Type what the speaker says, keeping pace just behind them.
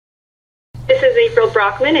This is April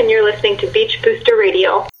Brockman, and you're listening to Beach Booster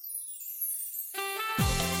Radio.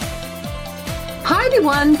 Hi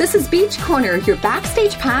everyone, this is Beach Corner, your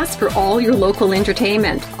backstage pass for all your local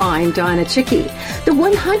entertainment. I'm Dianna Chycki. The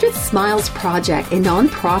 100 Smiles Project, a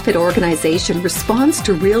non-profit organization, responds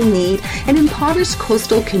to real need in impoverished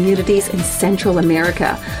coastal communities in Central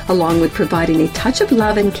America, along with providing a touch of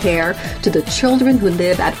love and care to the children who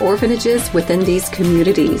live at orphanages within these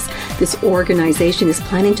communities. This organization is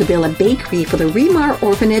planning to build a bakery for the Remar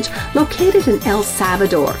Orphanage located in El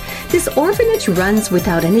Salvador. This orphanage runs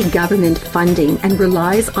without any government funding and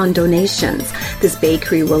relies on donations. This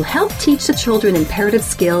bakery will help teach the children imperative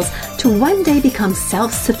skills to one day become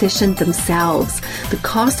self-sufficient themselves. The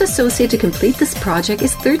cost associated to complete this project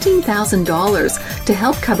is $13,000 to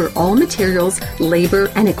help cover all materials, labor,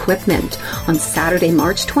 and equipment. On Saturday,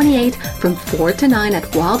 March 28th, from 4 to 9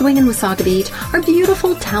 at Wild Wing in Wasaga Beach, our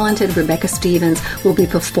beautiful, talented Rebecca Stevens will be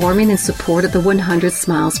performing in support of the 100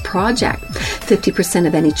 Smiles Project. 50%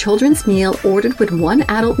 of any children's meal ordered with one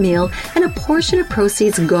adult meal and a portion of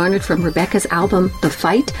proceeds garnered from Rebecca's album, The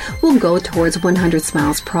Fight, will go towards 100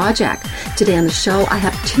 Smiles Project. Today on the show, I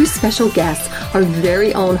have two special guests, our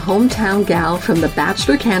very own hometown gal from the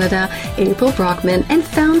Bachelor Canada, April Brockman, and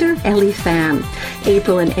founder Elly Pham.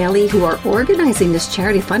 April and Elly, who are organizing this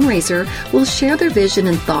charity fundraiser, will share their vision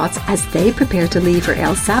and thoughts as they prepare to leave for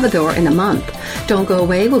El Salvador in a month. Don't go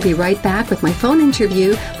away, we'll be right back with my phone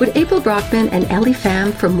interview with April Brockman and Elly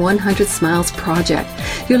Pham from 100 Smiles Project.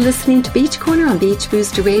 You're listening to Beach Corner on Beach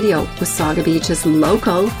Booster Radio, Wasaga Beach's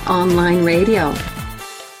local online radio.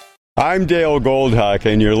 I'm Dale Goldhuck,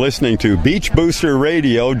 and you're listening to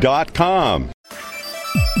BeachBoosterRadio.com.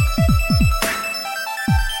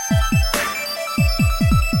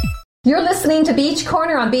 You're listening to Beach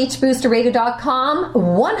Corner on BeachBoosterRadio.com.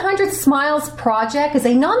 100 Smiles Project is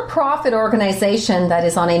a non-profit organization that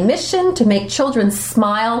is on a mission to make children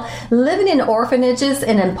smile living in orphanages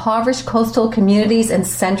in impoverished coastal communities in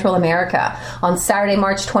Central America. On Saturday,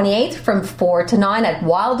 March 28th, from 4 to 9 at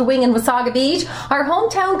Wild Wing in Wasaga Beach, our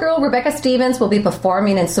hometown girl Rebecca Stevens will be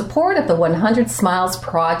performing in support of the 100 Smiles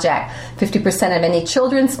Project. 50% of any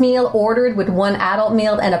children's meal ordered with one adult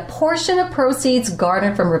meal and a portion of proceeds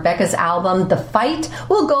garnered from Rebecca's album, The Fight,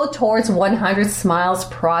 will go towards 100 Smiles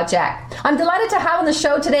Project. I'm delighted to have on the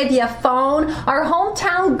show today via phone our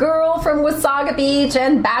hometown girl from Wasaga Beach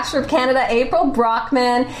and Bachelor of Canada, April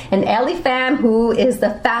Brockman, and Elly Pham, who is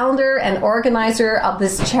the founder and organizer of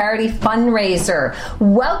this charity fundraiser.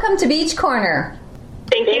 Welcome to Beach Corner.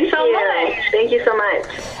 Thank you so much. Thank you so much.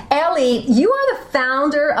 Elly, you are the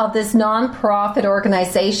founder of this non-profit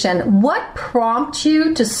organization. What prompted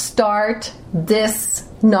you to start this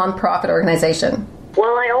non-profit organization?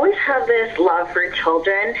 Well, I always have this love for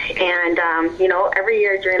children, and, every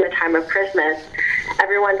year during the time of Christmas,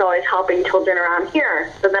 everyone's always helping children around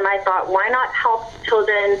here. So then I thought, why not help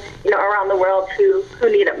children, around the world who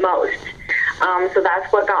need it most? So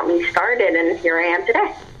that's what got me started, and here I am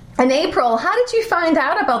today. And April, how did you find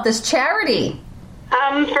out about this charity?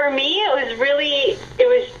 For me,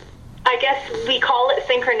 I guess we call it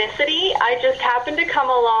synchronicity. I just happened to come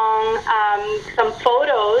along some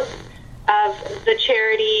photos of the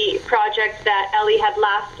charity project that Elly had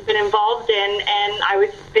last been involved in, and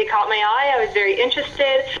they caught my eye. I was very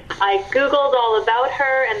interested. I Googled all about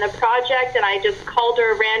her and the project, and I just called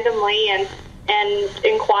her randomly and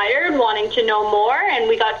inquired, wanting to know more, and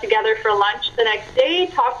we got together for lunch the next day,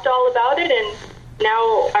 talked all about it, and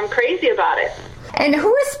now I'm crazy about it. And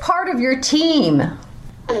who is part of your team?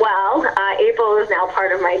 Well, April is now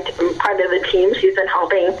part of the team. She's been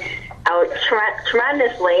helping out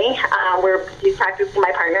tremendously. She's practically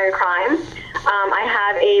my partner in crime. I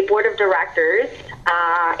have a board of directors,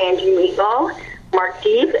 Angie Meagle, Mark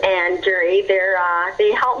Deep, and Jerry.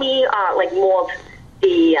 They help me mold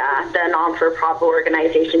the non-for-profit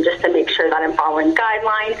organization just to make sure that I'm following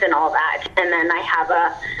guidelines and all that. And then I have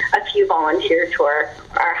a few volunteers who are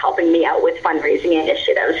helping me out with fundraising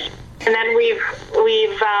initiatives. And then we've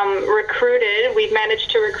managed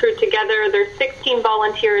to recruit together. There's 16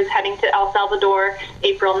 volunteers heading to El Salvador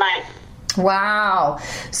April 9th. Wow.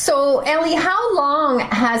 So, Elly, how long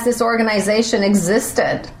has this organization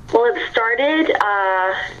existed? Well, it started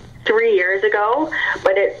 3 years ago,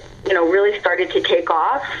 but it really started to take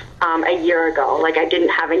off a year ago. I didn't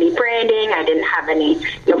have any branding, I didn't have any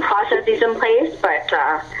processes in place, but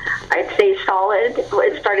I'd say solid.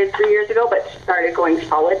 It started 3 years ago, but started going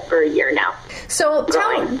solid for a year now. So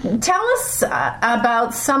tell us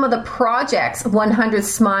about some of the projects 100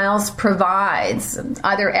 Smiles provides,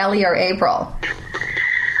 either Elly or April.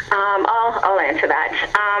 I'll answer that.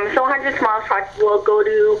 So 100 Smiles Project will go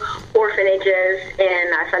to orphanages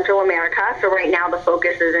in Central America. So right now the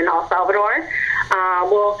focus is in El Salvador.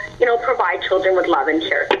 We'll, provide children with love and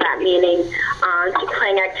care. So that meaning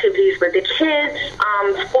playing activities with the kids,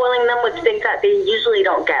 spoiling them with things that they usually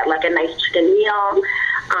don't get, like a nice chicken meal,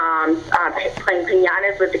 playing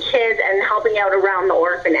piñatas with the kids, and helping out around the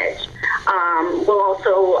orphanage. We'll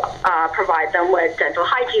also provide them with dental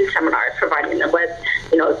hygiene seminars, providing them with,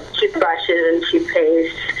 toothbrushes and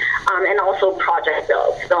toothpaste, and also project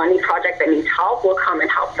builds. So any project that needs help, we'll come and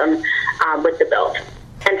help them with the build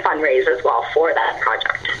and fundraise as well for that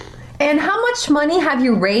project. And how much money have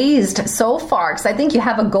you raised so far? Because I think you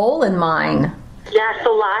have a goal in mind. Yeah,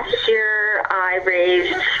 so last year I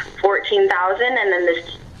raised $14,000, and then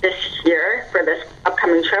this year for this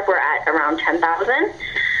upcoming trip we're at around $10,000.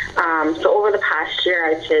 So over the past year,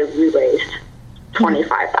 I'd say we raised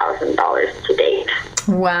 $25,000 to date.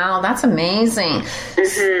 Wow, that's amazing.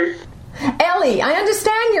 Mm-hmm. Elly, I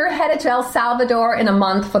understand you're headed to El Salvador in a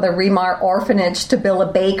month for the Remar Orphanage to build a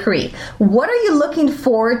bakery. What are you looking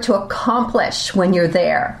forward to accomplish when you're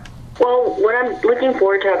there? Well, what I'm looking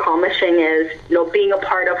forward to accomplishing is, being a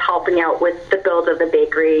part of helping out with the build of the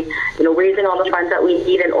bakery, raising all the funds that we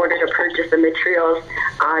need in order to purchase the materials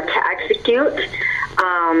to execute,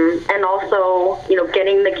 and also,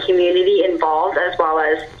 getting the community involved, as well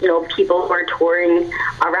as, people who are touring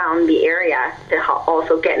around the area to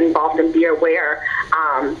also get involved and be aware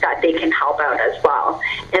that they can help out as well.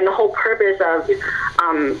 And the whole purpose of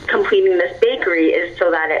completing this bakery is so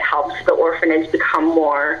that it helps the orphanage become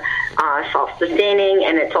more self-sustaining,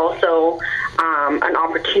 and it's also an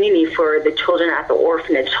opportunity for the children at the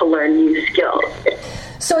orphanage to learn new skills.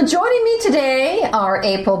 So joining me today are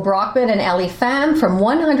April Brockman and Elly Pham from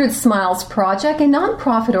 100 Smiles Project, a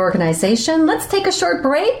nonprofit organization. Let's take a short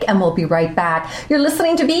break and we'll be right back. You're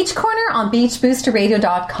listening to Beach Corner on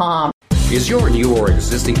beachboosterradio.com. Is your new or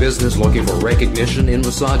existing business looking for recognition in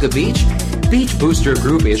Wasaga Beach? Beach Booster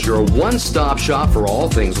Group is your one-stop shop for all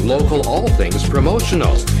things local, all things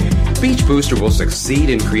promotional. Beach Booster will succeed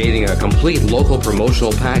in creating a complete local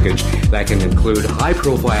promotional package that can include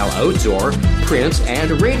high-profile outdoor, print,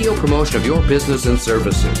 and radio promotion of your business and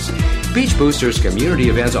services. Beach Booster's community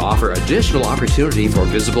events offer additional opportunity for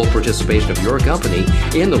visible participation of your company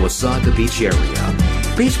in the Wasaga Beach area.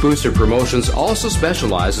 Beach Booster Promotions also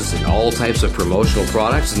specializes in all types of promotional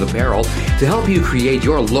products and apparel to help you create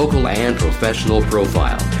your local and professional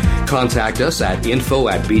profile. Contact us at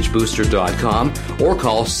info@beachbooster.com or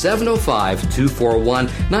call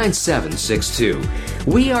 705-241-9762.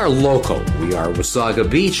 We are local. We are Wasaga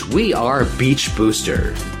Beach. We are Beach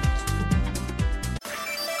Booster.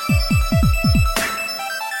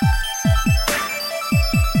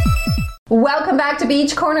 Welcome back to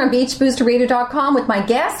Beach Corner on beachboosterradio.com with my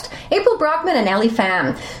guest, April Brockman and Elly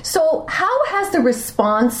Pham. So how has the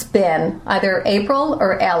response been, either April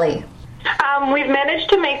or Elly? We've managed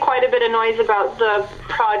to make quite a bit of noise about the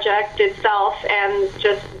project itself and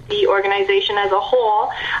just the organization as a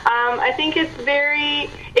whole. I think it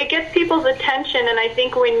gets people's attention, and I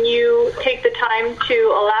think when you take the time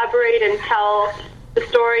to elaborate and tell the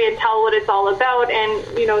story and tell what it's all about, and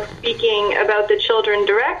speaking about the children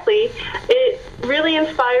directly, it really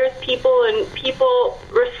inspires people, and people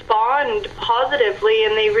respond positively,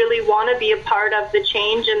 and they really want to be a part of the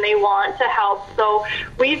change, and they want to help. So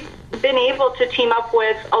we've been able to team up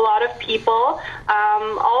with a lot of people,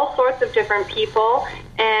 all sorts of different people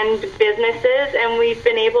and businesses, and we've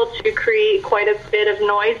been able to create quite a bit of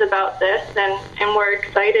noise about this, and we're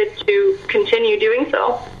excited to continue doing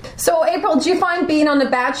so. So, April, do you find being on The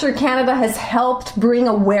Bachelor Canada has helped bring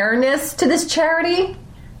awareness to this charity?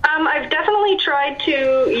 I've definitely tried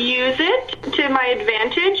to use it to my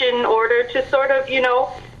advantage in order to sort of,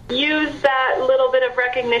 use that little bit of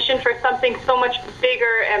recognition for something so much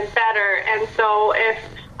bigger and better. And so if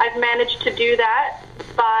I've managed to do that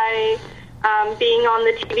by being on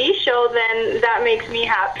the TV show, then that makes me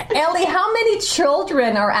happy. Elly, how many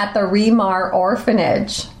children are at the Remar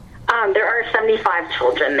Orphanage? There are 75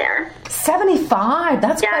 children there. 75?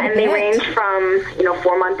 That's quite a bit. Yeah, and they range from,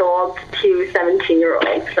 4-month-olds to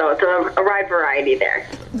 17-year-olds. So it's a wide variety there.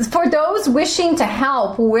 For those wishing to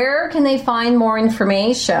help, where can they find more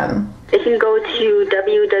information? They can go to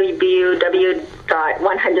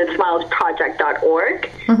www.100smilesproject.org.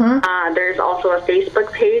 Mm-hmm. There's also a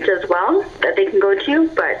Facebook page as well that they can go to.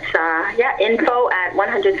 But,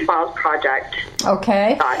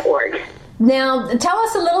 info@100smilesproject.org. Now, tell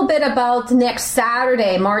us a little bit about next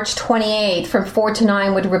Saturday, March 28th, from 4 to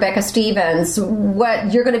 9 with Rebecca Stevens.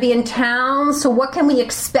 You're going to be in town, so what can we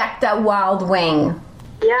expect at Wild Wing?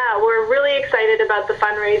 Yeah, we're really excited about the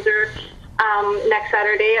fundraiser next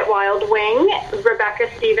Saturday at Wild Wing. Rebecca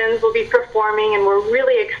Stevens will be performing, and we're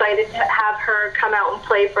really excited to have her come out and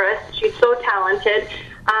play for us. She's so talented.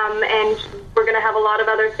 And we're going to have a lot of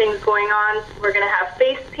other things going on. We're going to have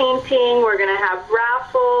face painting. We're going to have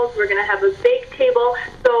raffles. We're going to have a bake table.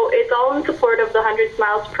 So it's all in support of the 100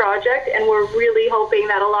 Smiles Project, and we're really hoping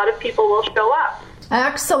that a lot of people will show up.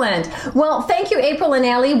 Excellent. Well, thank you, April and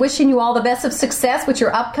Elly. Wishing you all the best of success with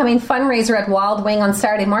your upcoming fundraiser at Wild Wing on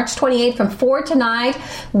Saturday, March 28th from 4 to 9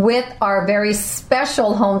 with our very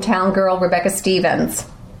special hometown girl, Rebecca Stevens.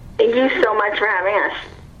 Thank you so much for having us.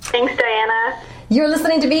 Thanks, Diana. You're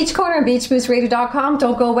listening to Beach Corner on BeachBoosterRadio.com.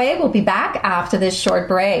 Don't go away. We'll be back after this short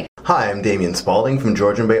break. Hi, I'm Damian Spalding from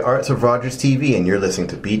Georgian Bay Arts of Rogers TV, and you're listening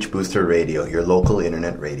to Beach Booster Radio, your local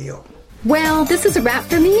internet radio. Well, this is a wrap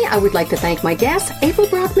for me. I would like to thank my guests, April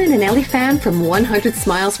Brockman and Elly Pham from 100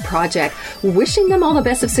 Smiles Project, wishing them all the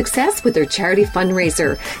best of success with their charity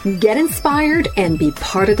fundraiser. Get inspired and be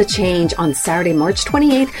part of the change on Saturday, March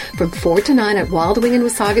 28th from 4 to 9 at Wild Wing in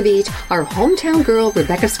Wasaga Beach. Our hometown girl,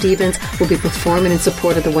 Rebecca Stevens, will be performing in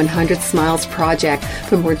support of the 100 Smiles Project.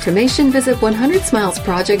 For more information, visit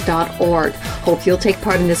 100smilesproject.org. Hope you'll take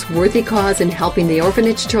part in this worthy cause in helping the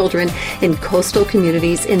orphanage children in coastal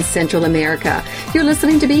communities in Central America. You're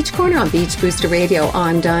listening to Beach Corner on Beach Booster Radio.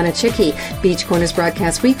 I'm Dianna Chycki. Beach Corner's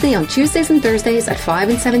broadcast weekly on Tuesdays and Thursdays at 5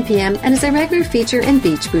 and 7 p.m. and is a regular feature in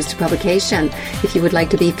Beach Booster publication. If you would like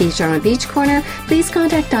to be featured on Beach Corner, please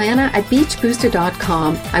contact Diana at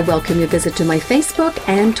beachbooster.com. I welcome your visit to my Facebook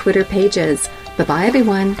and Twitter pages. Bye-bye,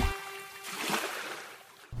 everyone.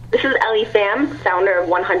 This is Elly Pham, founder of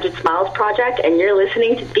 100 Smiles Project, and you're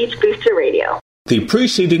listening to Beach Booster Radio. The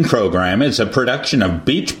preceding program is a production of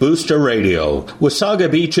Beach Booster Radio, Wasaga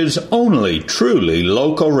Beach's only truly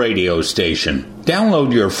local radio station.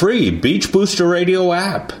 Download your free Beach Booster Radio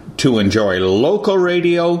app to enjoy local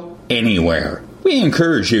radio anywhere. We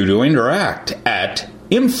encourage you to interact at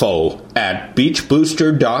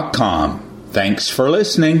info@beachbooster.com. Thanks for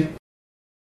listening.